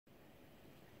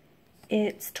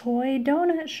It's toy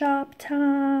donut shop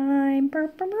time.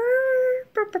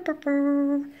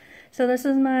 So this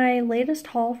is my latest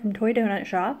haul from Toy Donut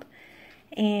Shop.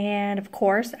 And of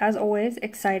course, as always,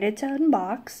 excited to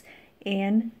unbox.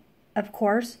 And of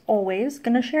course, always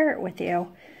gonna share it with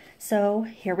you. So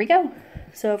here we go.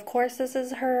 So of course, this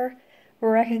is her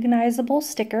recognizable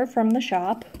sticker from the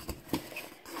shop.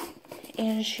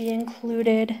 And she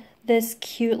included this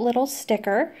cute little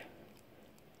sticker.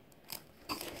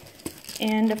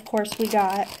 And of course we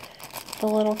got the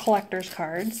little collector's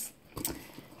cards.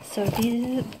 So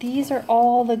these are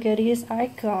all the goodies I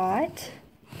got.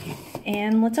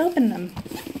 And let's open them.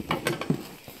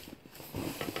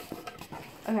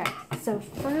 Okay, so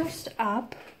first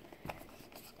up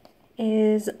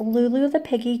is Lulu the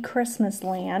Piggy Christmas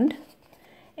Land.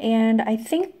 And I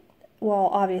think, well,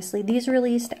 obviously these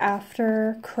released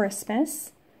after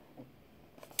Christmas.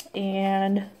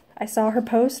 And I saw her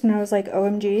post and I was like,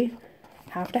 OMG.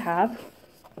 Have to have.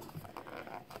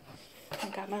 I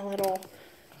got my little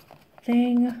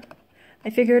thing. I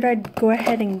figured I'd go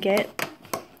ahead and get,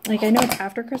 like, I know it's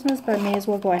after Christmas, but I may as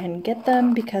well go ahead and get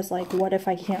them because, like, what if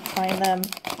I can't find them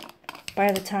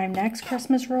by the time next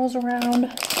Christmas rolls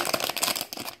around?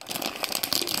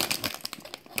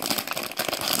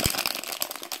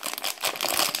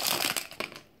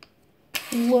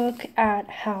 Look at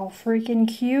how freaking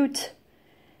cute.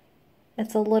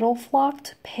 It's a little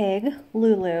flocked pig,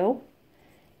 Lulu,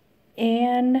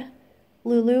 and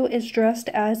Lulu is dressed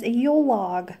as a Yule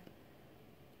log.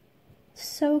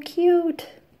 So cute.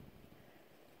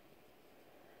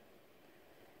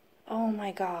 Oh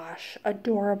my gosh,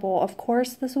 adorable. Of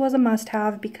course, this was a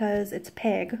must-have because it's a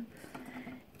pig,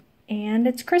 and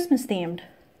it's Christmas themed.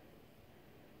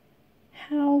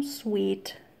 How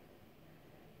sweet.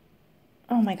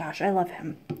 Oh my gosh, I love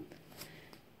him.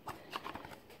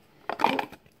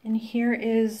 And here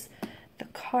is the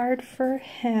card for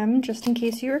him, just in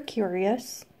case you were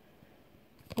curious.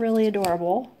 Really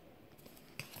adorable.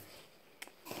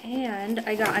 And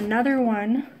I got another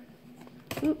one.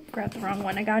 Oop, grabbed the wrong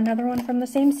one. I got another one from the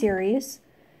same series.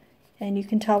 And you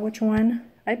can tell which one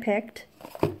I picked.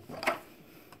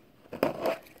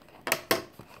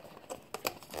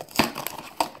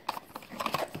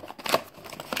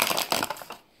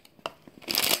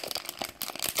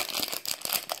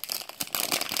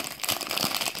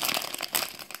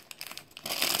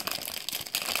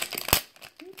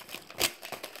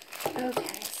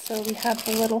 Okay, so we have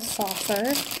the little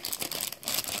saucer.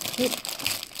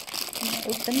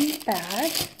 Open the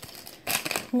bag.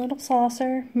 Little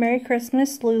saucer. Merry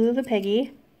Christmas, Lulu the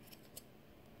Piggy.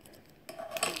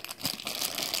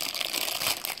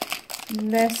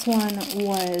 This one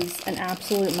was an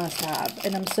absolute must-have,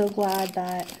 and I'm so glad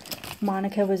that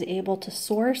Monica was able to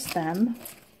source them.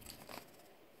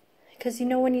 Because you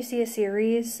know when you see a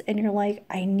series and you're like,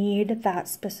 I need that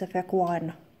specific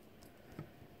one.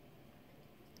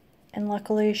 And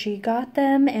luckily she got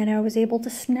them, and I was able to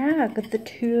snag the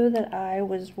two that I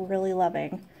was really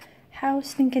loving. How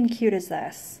stinking cute is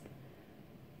this?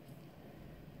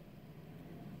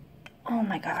 Oh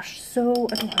my gosh, so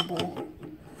adorable.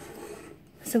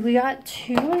 So we got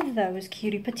two of those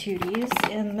cutie patooties,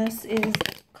 and this is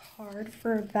a card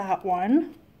for that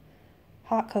one.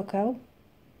 Hot cocoa.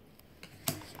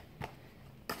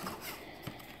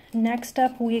 Next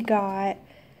up we got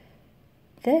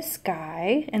this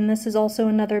guy, and this is also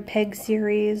another pig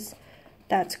series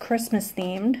that's Christmas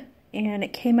themed, and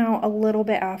it came out a little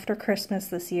bit after Christmas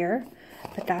this year,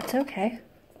 but that's okay.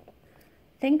 I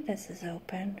think this is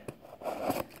open.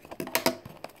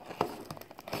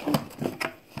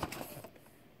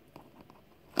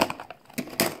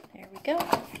 There we go.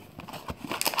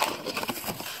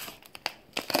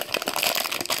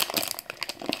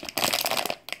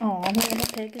 Oh, the little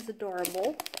pig is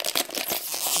adorable.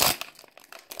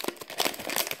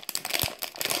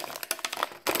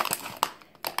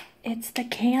 It's the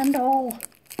candle.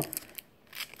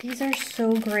 These are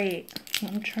so great.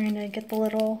 I'm trying to get the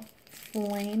little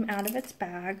flame out of its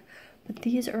bag, but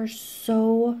these are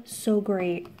so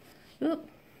great. Oop.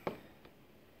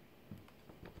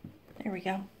 There we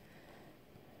go.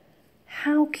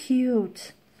 How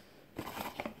cute.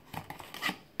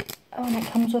 Oh, and it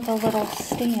comes with a little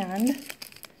stand.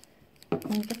 Let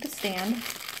me get the stand.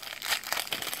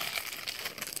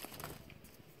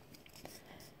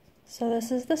 So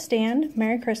this is the stand.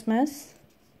 Merry Christmas.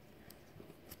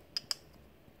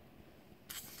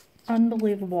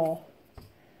 Unbelievable.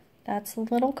 That's the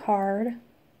little card.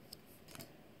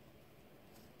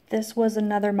 This was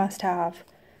another must-have.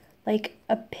 Like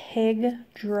a pig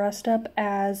dressed up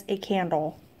as a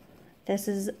candle. This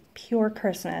is pure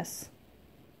Christmas.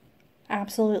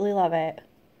 Absolutely love it.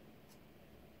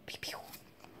 Pew, pew.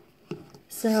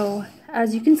 So,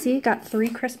 as you can see, got 3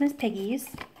 Christmas piggies.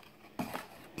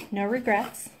 No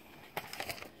regrets.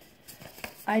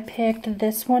 I picked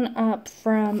this one up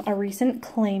from a recent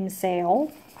claim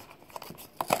sale.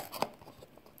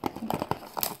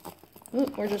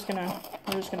 Ooh, we're just gonna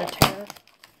tear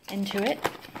into it.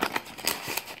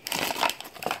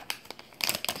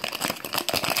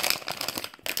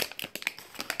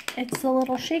 It's a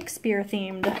little Shakespeare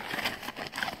themed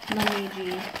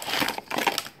Luigi.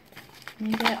 Let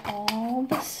me get all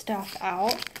the stuff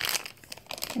out.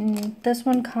 And this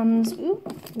one comes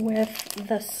with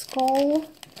the skull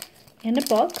and a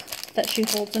book that she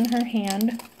holds in her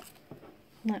hand.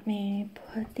 Let me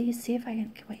put these, see if I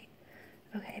can, wait.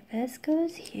 Okay, this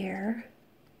goes here.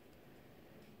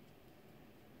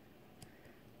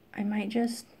 I might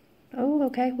just, oh,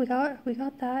 okay, we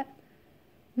got that.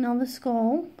 Now the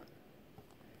skull.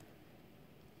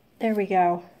 There we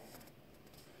go.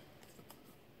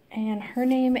 And her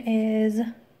name is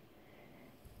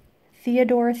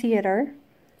Theodore Theater.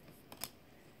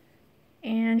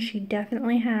 And she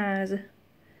definitely has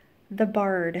the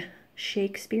Bard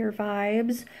Shakespeare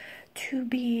vibes. To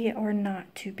be or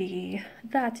not to be?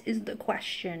 That is the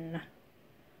question.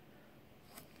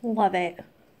 Love it.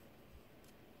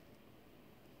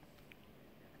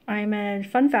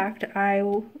 Fun fact, I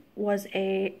was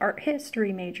a art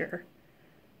history major.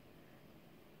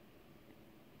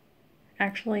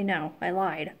 Actually, no, I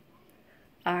lied.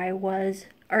 I was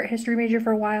art history major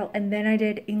for a while, and then I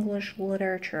did English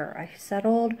literature. I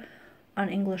settled on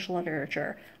English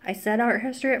literature. I said art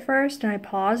history at first, and I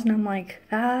paused, and I'm like,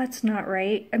 that's not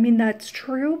right. I mean, that's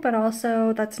true, but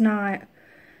also that's not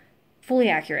fully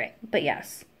accurate. But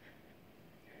yes.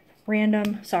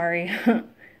 Random, sorry. But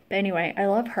anyway, I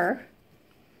love her.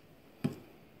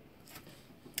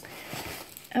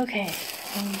 Okay,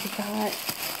 and we got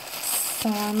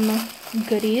some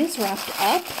goodies wrapped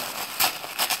up.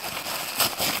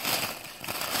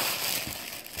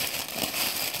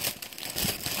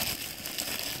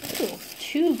 Ooh,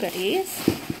 2 goodies.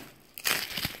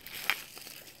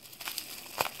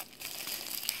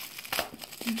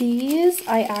 These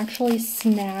I actually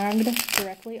snagged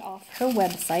directly off her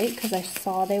website because I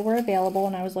saw they were available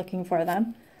and I was looking for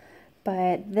them.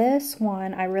 But this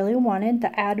one I really wanted,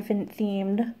 the Advent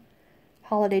themed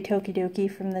holiday Tokidoki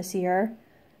from this year.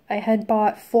 I had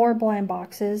bought 4 blind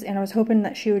boxes and I was hoping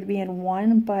that she would be in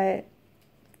one, but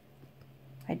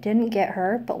I didn't get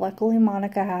her. But luckily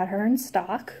Monica had her in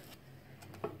stock.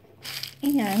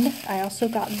 And I also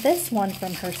got this one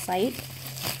from her site,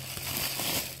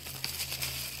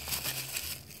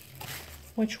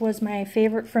 which was my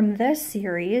favorite from this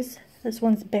series. This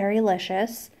one's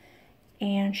Berrylicious,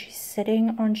 and she's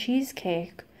sitting on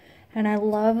cheesecake. And I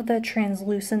love the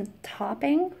translucent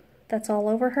topping that's all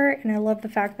over her, and I love the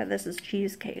fact that this is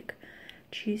cheesecake.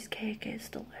 Cheesecake is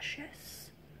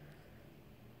delicious.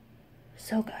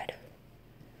 So good.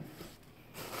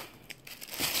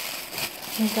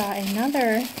 We got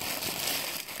another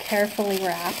carefully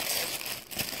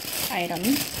wrapped item.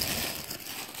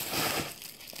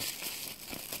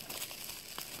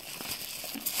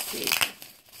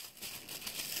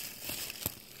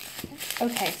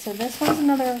 Okay, so this one's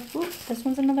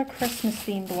another Christmas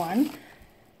themed one.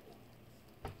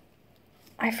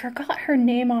 I forgot her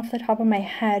name off the top of my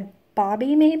head.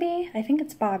 Bobby, maybe? I think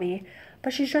it's Bobby.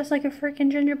 But she's dressed like a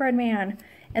freaking gingerbread man.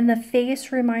 And the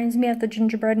face reminds me of the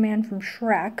gingerbread man from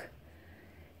Shrek.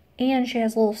 And she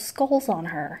has little skulls on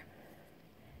her.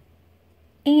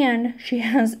 And she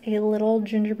has a little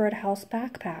gingerbread house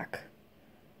backpack.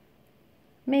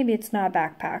 Maybe it's not a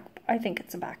backpack. I think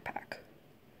it's a backpack.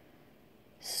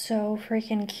 So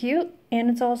freaking cute, and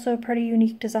it's also a pretty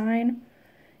unique design.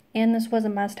 And this was a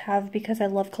must-have because I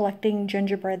love collecting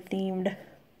gingerbread themed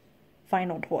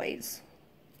vinyl toys.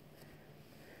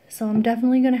 So I'm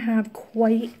definitely going to have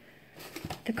quite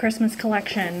the Christmas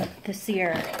collection this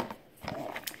year.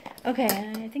 Okay,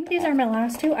 I think these are my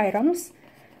last 2 items.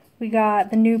 We got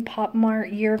the new Pop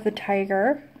Mart Year of the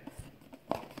Tiger.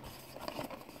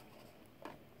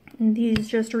 And these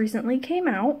just recently came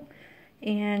out.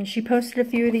 And she posted a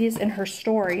few of these in her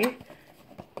story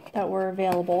that were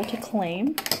available to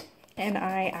claim. And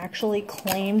I actually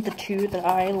claimed the 2 that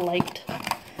I liked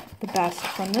the best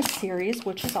from this series,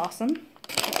 which is awesome.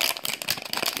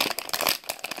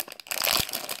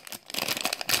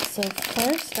 So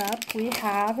first up, we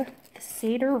have the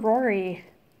Seder Rory.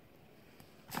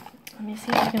 Let me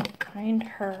see if I can find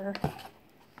her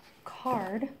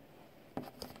card.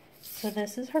 So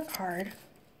this is her card.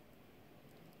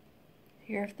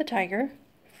 Year of the Tiger,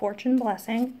 Fortune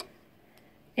Blessing,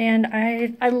 And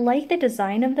I like the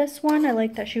design of this one. I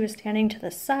like that she was standing to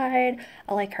the side.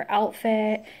 I like her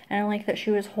outfit. And I like that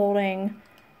she was holding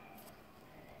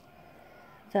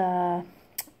the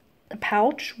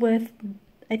pouch with,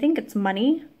 I think it's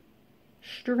money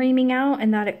streaming out,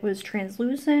 and that it was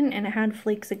translucent and it had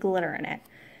flakes of glitter in it.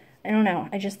 I don't know.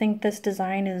 I just think this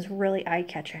design is really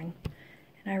eye-catching.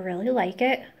 And I really like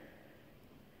it.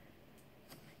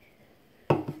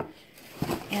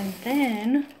 And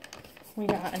then we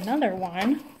got another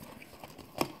one.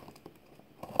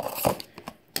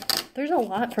 There's a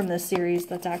lot from this series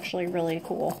that's actually really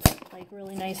cool. Like,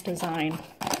 really nice design.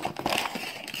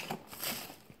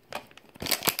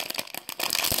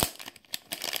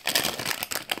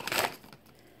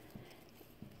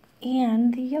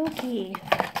 And the Yoki.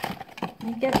 Let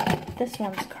me get this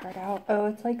one's card out. Oh,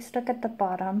 it's like stuck at the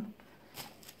bottom.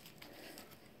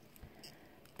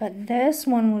 But this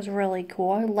one was really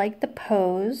cool. I like the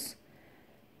pose.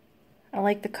 I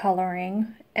like the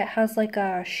coloring. It has like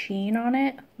a sheen on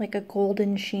it, like a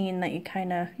golden sheen that you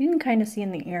can kind of see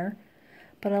in the ear.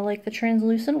 But I like the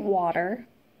translucent water.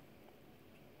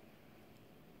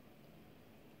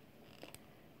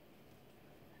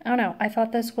 I don't know. I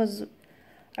thought this was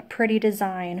a pretty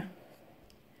design.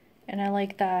 And I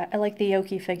like that. I like the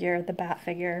Yoki figure, the bat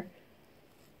figure.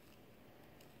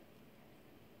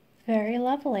 Very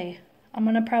lovely. I'm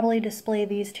going to probably display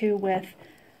these two with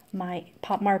my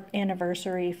Pop Mart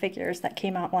anniversary figures that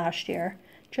came out last year,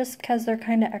 just because they're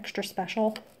kind of extra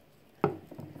special.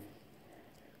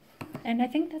 And I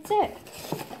think that's it.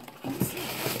 Let's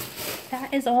see.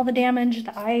 That is all the damage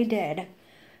that I did.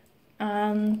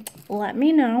 Let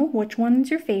me know which one's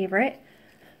your favorite.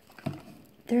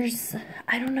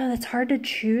 I don't know, that's hard to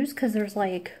choose because there's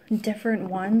like different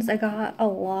ones. I got a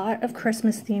lot of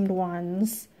Christmas themed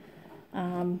ones.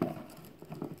 I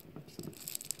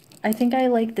think I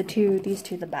like these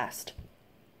two the best.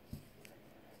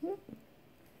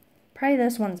 Probably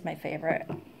this one's my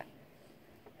favorite.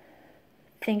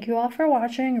 Thank you all for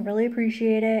watching. I really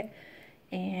appreciate it.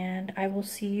 And I will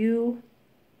see you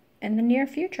in the near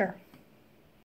future.